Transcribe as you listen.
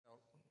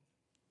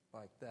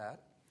like that.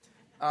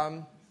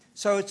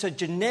 So it's a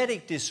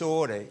genetic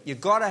disorder. You've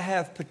got to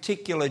have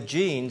particular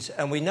genes,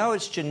 and we know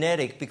it's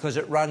genetic because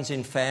it runs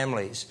in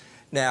families.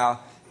 Now,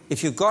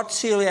 if you've got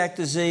celiac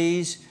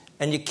disease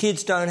and your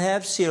kids don't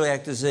have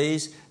celiac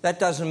disease, that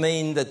doesn't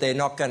mean that they're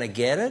not going to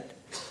get it,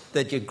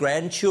 that your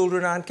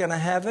grandchildren aren't going to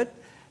have it,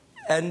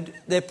 and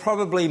they're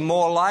probably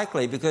more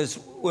likely, because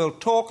we'll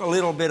talk a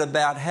little bit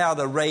about how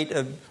the rate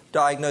of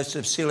diagnosis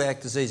of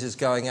celiac disease is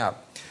going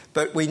up.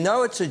 But we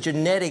know it's a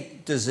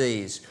genetic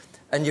disease,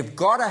 and you've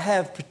got to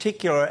have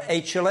particular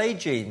HLA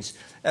genes.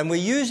 And we're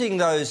using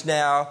those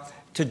now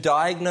to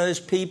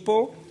diagnose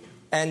people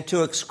and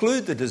to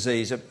exclude the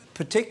disease,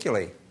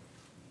 particularly.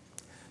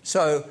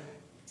 So,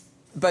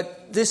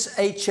 but this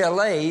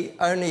HLA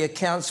only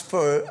accounts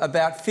for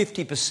about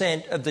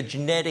 50% of the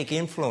genetic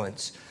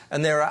influence.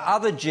 And there are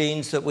other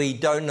genes that we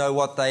don't know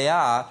what they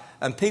are,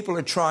 and people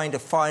are trying to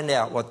find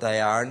out what they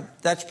are, and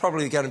that's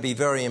probably going to be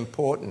very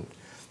important.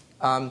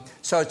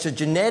 So it's a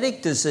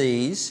genetic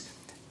disease,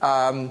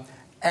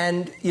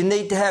 and you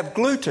need to have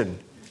gluten.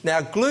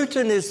 Now,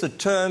 gluten is the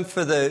term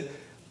for the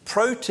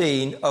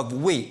protein of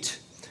wheat,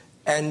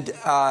 and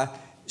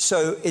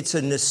so it's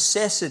a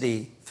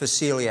necessity for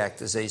celiac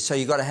disease. So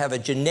you've got to have a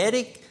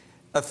genetic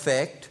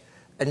effect,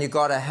 and you've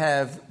got to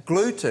have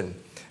gluten.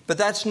 But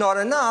that's not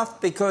enough,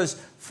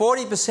 because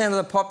 40% of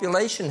the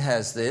population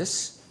has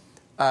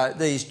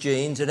these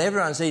genes, and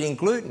everyone's eating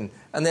gluten.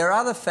 And there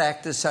are other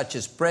factors such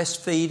as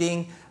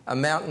breastfeeding,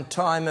 amount and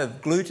time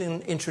of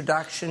gluten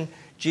introduction,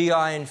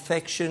 GI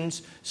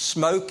infections,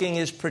 smoking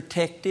is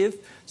protective.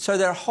 So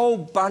there are a whole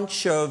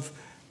bunch of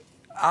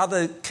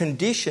other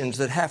conditions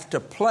that have to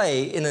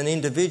play in an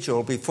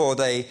individual before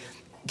they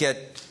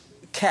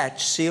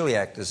catch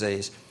celiac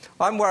disease.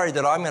 I'm worried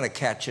that I'm going to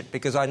catch it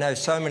because I know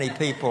so many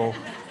people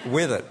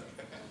with it.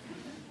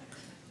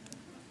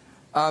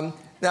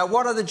 Now,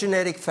 what are the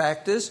genetic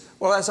factors?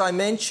 Well, as I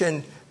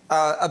mentioned,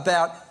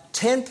 about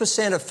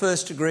 10% of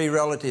first-degree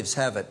relatives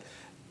have it.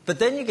 But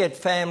then you get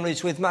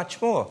families with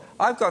much more.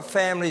 I've got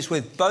families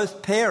with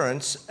both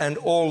parents and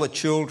all the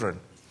children.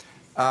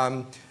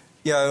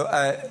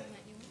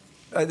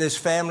 This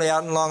family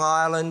out in Long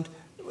Island,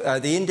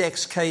 the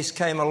index case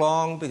came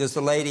along because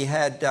the lady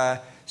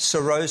had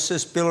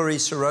cirrhosis, biliary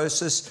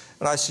cirrhosis,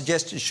 and I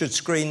suggested you should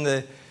screen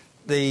the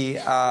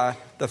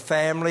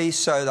family.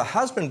 So the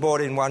husband brought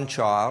in one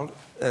child,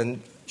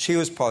 and she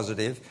was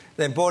positive.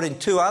 Then brought in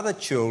two other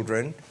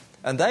children,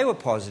 and they were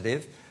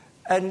positive.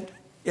 And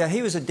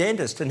he was a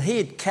dentist, and he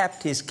had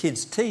capped his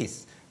kids'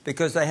 teeth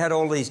because they had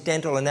all these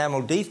dental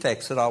enamel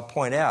defects that I'll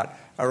point out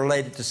are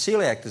related to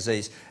celiac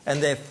disease.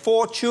 And their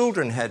 4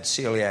 children had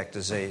celiac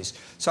disease.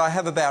 So I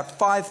have about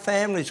 5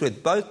 families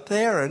with both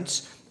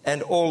parents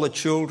and all the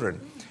children.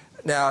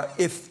 Now,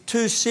 if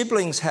 2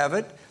 siblings have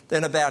it,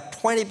 then about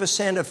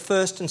 20% of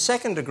first and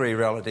second degree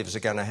relatives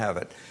are going to have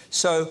it.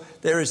 So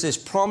there is this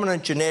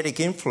prominent genetic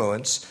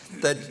influence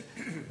that,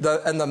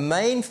 and the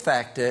main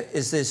factor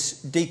is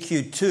this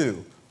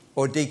DQ2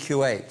 or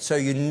DQ8. So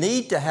you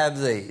need to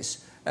have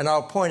these, and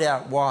I'll point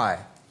out why.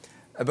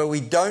 But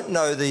we don't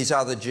know these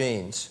other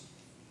genes.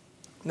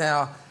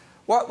 Now,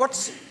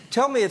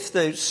 tell me if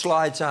the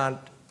slides aren't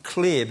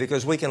clear,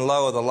 because we can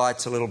lower the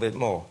lights a little bit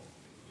more.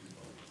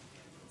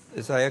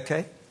 Is that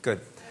okay?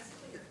 Good.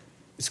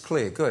 It's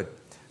clear, good.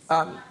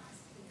 Not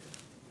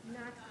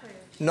clear.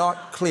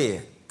 Not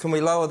clear. Can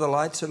we lower the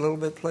lights a little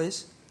bit,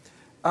 please?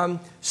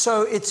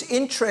 So it's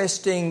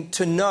interesting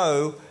to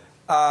know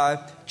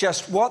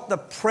just what the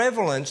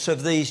prevalence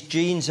of these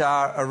genes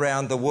are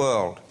around the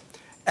world.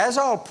 As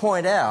I'll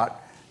point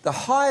out, the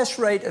highest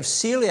rate of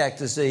celiac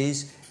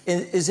disease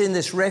is in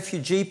this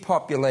refugee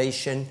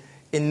population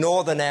in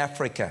northern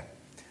Africa.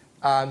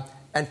 And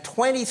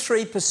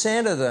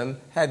 23% of them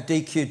have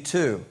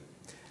DQ2.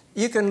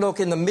 You can look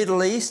in the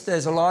Middle East,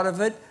 there's a lot of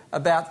it.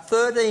 About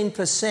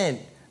 13%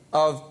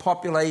 of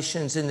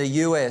populations in the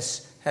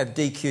US have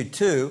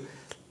DQ2.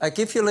 Like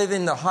if you live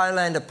in the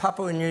highland of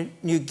Papua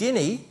New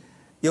Guinea,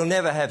 you'll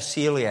never have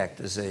celiac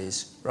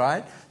disease,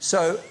 right?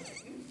 So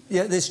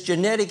this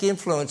genetic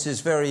influence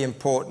is very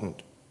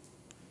important.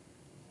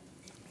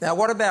 Now,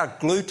 what about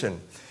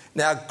gluten?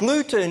 Now,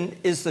 gluten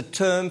is the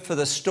term for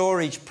the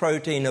storage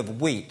protein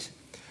of wheat.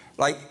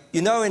 Like,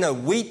 in a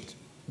wheat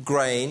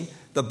grain,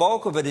 the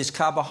bulk of it is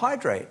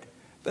carbohydrate.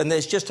 And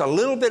there's just a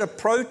little bit of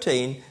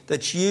protein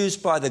that's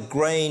used by the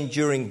grain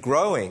during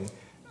growing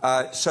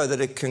so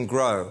that it can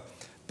grow.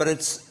 But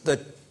it's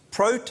the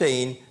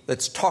protein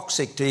that's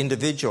toxic to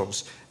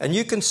individuals. And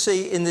you can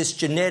see in this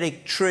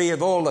genetic tree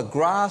of all the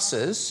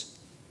grasses,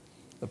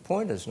 the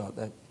pointer's not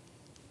that.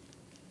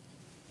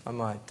 I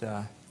might...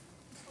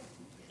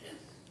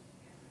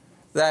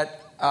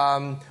 that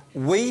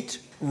wheat,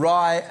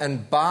 rye,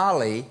 and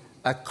barley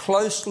are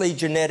closely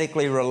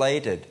genetically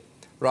related,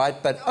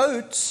 right? But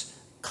oats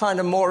kind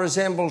of more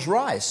resembles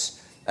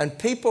rice. And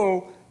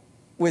people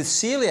with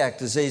celiac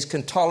disease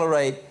can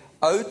tolerate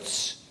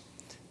oats,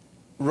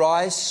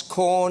 rice,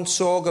 corn,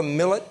 sorghum,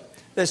 millet.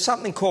 There's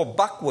something called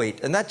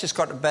buckwheat, and that just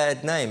got a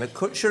bad name. It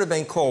should have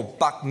been called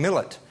buck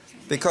millet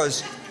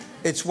because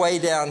it's way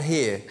down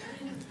here.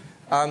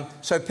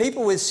 So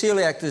people with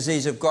celiac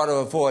disease have got to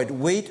avoid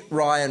wheat,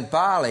 rye and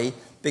barley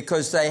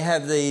because they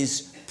have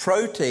these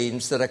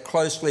proteins that are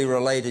closely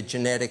related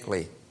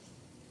genetically.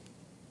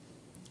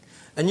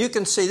 And you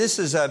can see this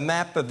is a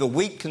map of the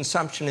wheat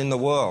consumption in the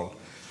world.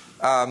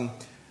 The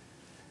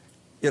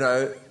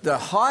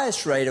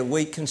highest rate of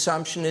wheat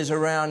consumption is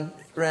around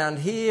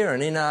here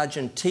and in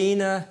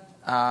Argentina,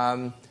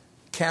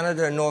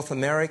 Canada and North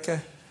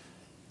America.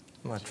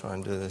 I might try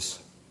and do this.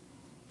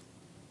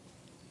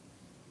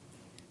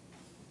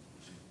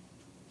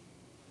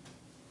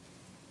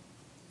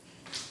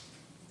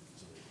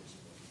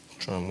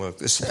 Try and work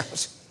this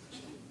out.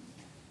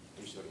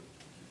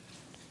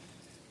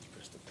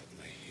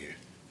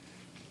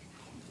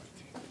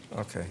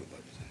 Okay.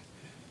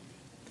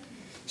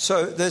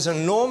 So there's an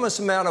enormous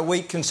amount of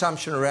wheat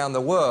consumption around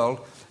the world,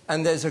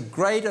 and there's a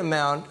great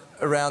amount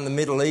around the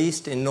Middle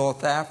East, in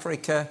North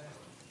Africa.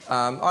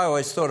 I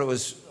always thought it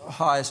was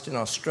highest in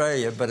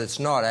Australia, but it's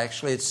not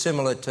actually. It's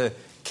similar to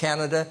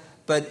Canada.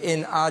 But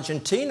in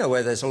Argentina,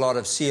 where there's a lot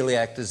of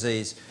celiac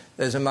disease,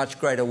 there's a much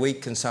greater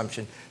wheat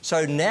consumption.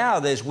 So now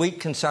there's wheat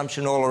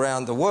consumption all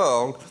around the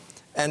world,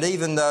 and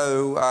even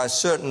though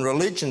certain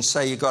religions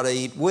say you've got to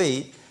eat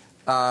wheat,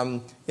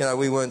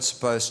 we weren't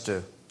supposed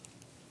to.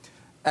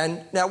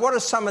 And now what are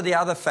some of the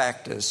other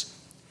factors?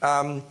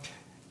 So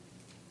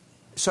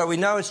we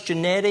know it's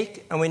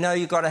genetic, and we know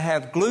you've got to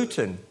have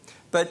gluten.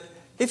 But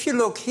if you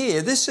look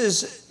here, this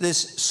is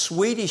this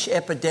Swedish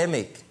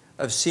epidemic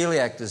of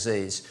celiac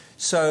disease.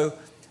 So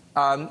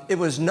it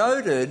was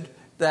noted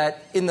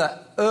that in the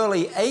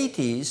early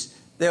 80s,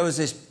 there was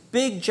this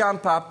big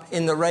jump up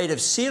in the rate of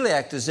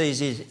celiac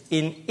disease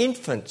in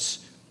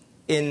infants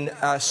in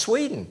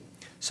Sweden.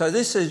 So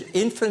this is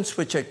infants,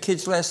 which are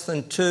kids less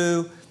than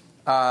 2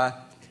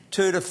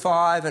 to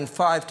 5 and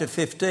 5 to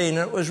 15.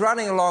 And it was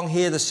running along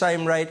here the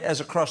same rate as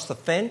across the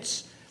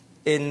fence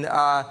in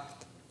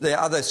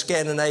the other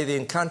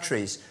Scandinavian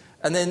countries.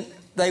 And then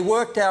they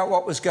worked out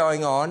what was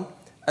going on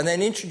and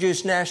then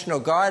introduced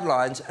national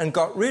guidelines and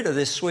got rid of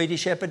this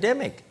Swedish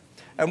epidemic.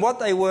 And what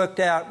they worked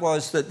out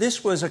was that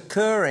this was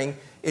occurring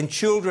in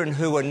children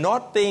who were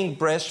not being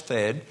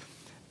breastfed,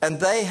 and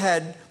they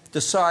had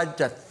decided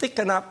to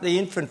thicken up the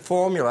infant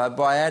formula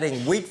by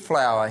adding wheat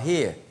flour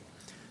here.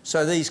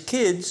 So these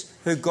kids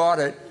who got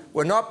it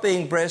were not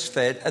being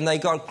breastfed, and they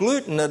got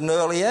gluten at an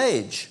early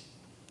age.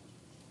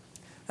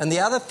 And the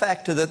other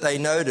factor that they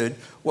noted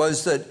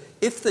was that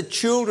if the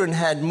children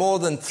had more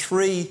than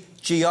 3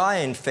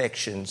 GI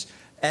infections,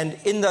 and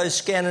in those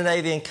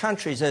Scandinavian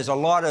countries there's a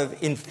lot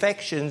of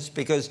infections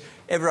because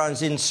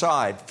everyone's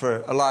inside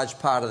for a large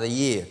part of the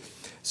year.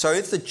 So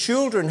if the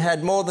children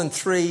had more than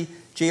 3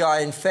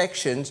 GI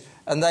infections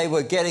and they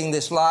were getting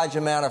this large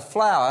amount of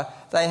flour,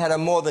 they had a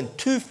more than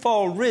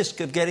 2-fold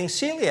risk of getting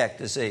celiac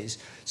disease.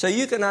 So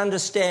you can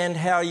understand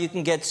how you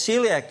can get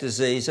celiac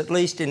disease, at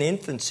least in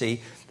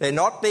infancy. They're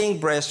not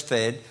being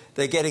breastfed,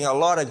 they're getting a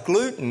lot of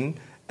gluten,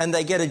 and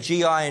they get a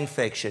GI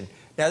infection.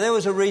 Now, there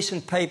was a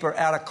recent paper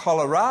out of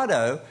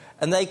Colorado,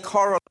 and they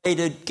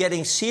correlated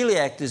getting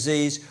celiac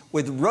disease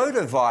with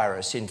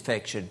rotavirus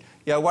infection,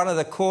 one of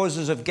the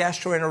causes of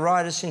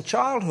gastroenteritis in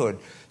childhood.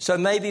 So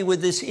maybe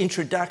with this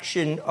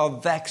introduction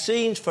of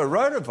vaccines for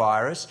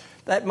rotavirus,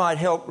 that might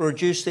help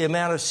reduce the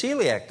amount of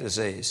celiac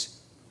disease.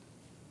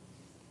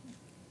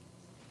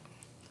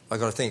 I've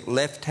got to think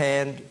left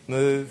hand,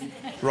 move,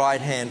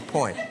 right hand,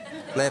 point,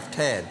 left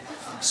hand.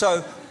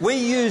 So we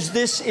use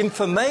this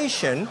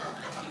information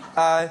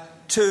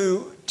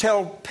to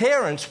tell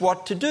parents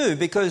what to do,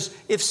 because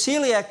if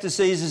celiac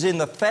disease is in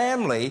the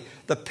family,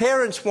 the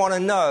parents want to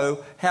know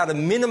how to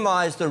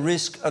minimize the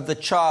risk of the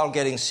child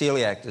getting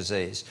celiac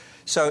disease.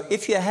 So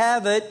if you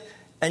have it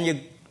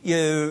and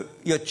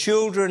your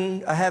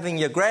children are having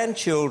your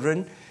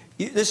grandchildren,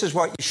 this is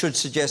what you should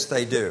suggest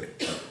they do.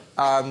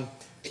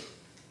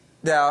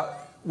 Now,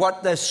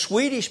 what the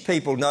Swedish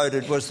people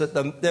noted was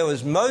that there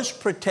was most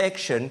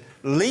protection,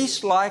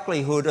 least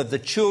likelihood of the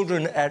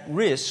children at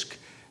risk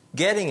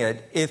getting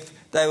it if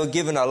they were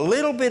given a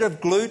little bit of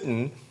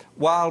gluten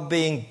while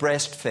being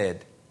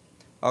breastfed.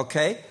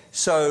 Okay?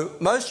 So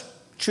most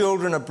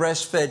children are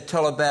breastfed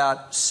till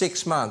about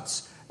 6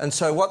 months. And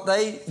so what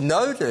they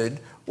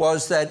noted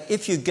was that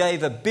if you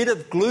gave a bit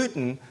of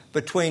gluten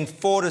between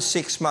 4 to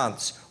 6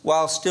 months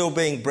while still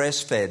being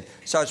breastfed,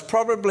 so it's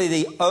probably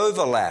the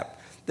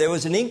overlap. There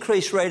was an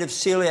increased rate of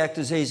celiac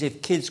disease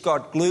if kids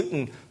got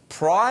gluten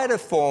prior to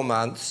 4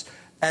 months,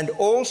 and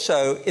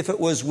also if it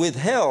was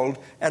withheld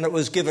and it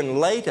was given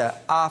later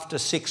after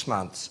 6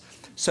 months.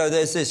 So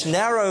there's this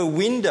narrow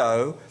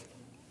window,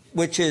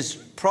 which is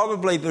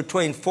probably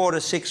between 4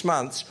 to 6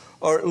 months,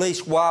 or at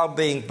least while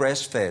being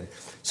breastfed.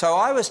 So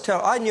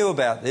I knew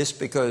about this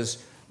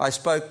because I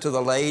spoke to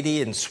the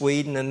lady in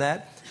Sweden and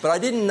that, but I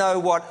didn't know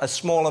what a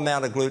small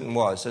amount of gluten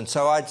was. And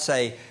so I'd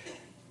say,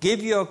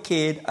 give your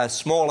kid a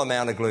small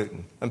amount of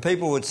gluten. And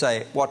people would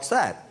say, what's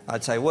that?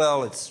 I'd say,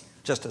 well, it's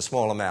just a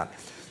small amount.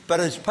 But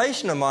a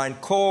patient of mine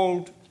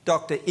called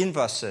Dr.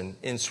 Invarsson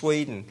in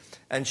Sweden,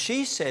 and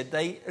she said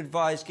they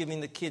advised giving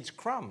the kids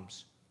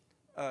crumbs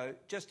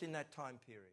just in that time period.